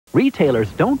Retailers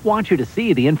don't want you to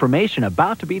see the information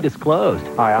about to be disclosed.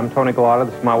 Hi, I'm Tony Galata.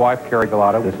 This is my wife, Carrie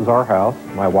Galata. This is our house,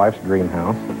 my wife's dream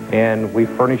house. And we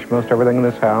furnish most everything in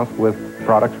this house with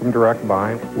products from Direct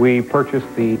Buy. We purchased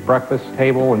the breakfast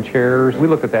table and chairs. We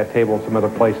looked at that table in some other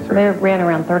places. They ran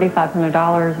around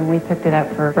 $3,500, and we picked it up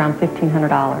for around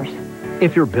 $1,500.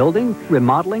 If you're building,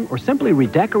 remodeling, or simply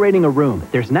redecorating a room,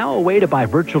 there's now a way to buy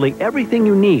virtually everything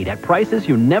you need at prices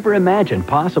you never imagined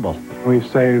possible. We've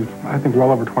saved, I think,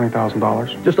 well over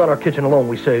 $20,000. Just on our kitchen alone,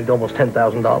 we saved almost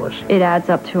 $10,000. It adds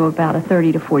up to about a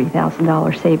 $30,000 to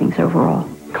 $40,000 savings overall.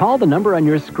 Call the number on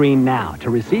your screen now to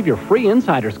receive your free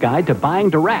insider's guide to buying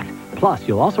direct. Plus,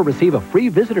 you'll also receive a free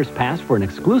visitor's pass for an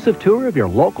exclusive tour of your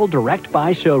local Direct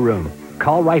Buy showroom.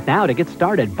 Call right now to get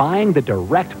started buying the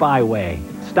Direct Buy way.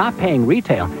 Stop paying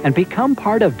retail and become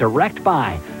part of Direct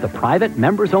Buy, the private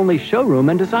members-only showroom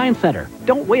and design center.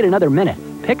 Don't wait another minute.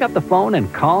 Pick up the phone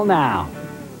and call now.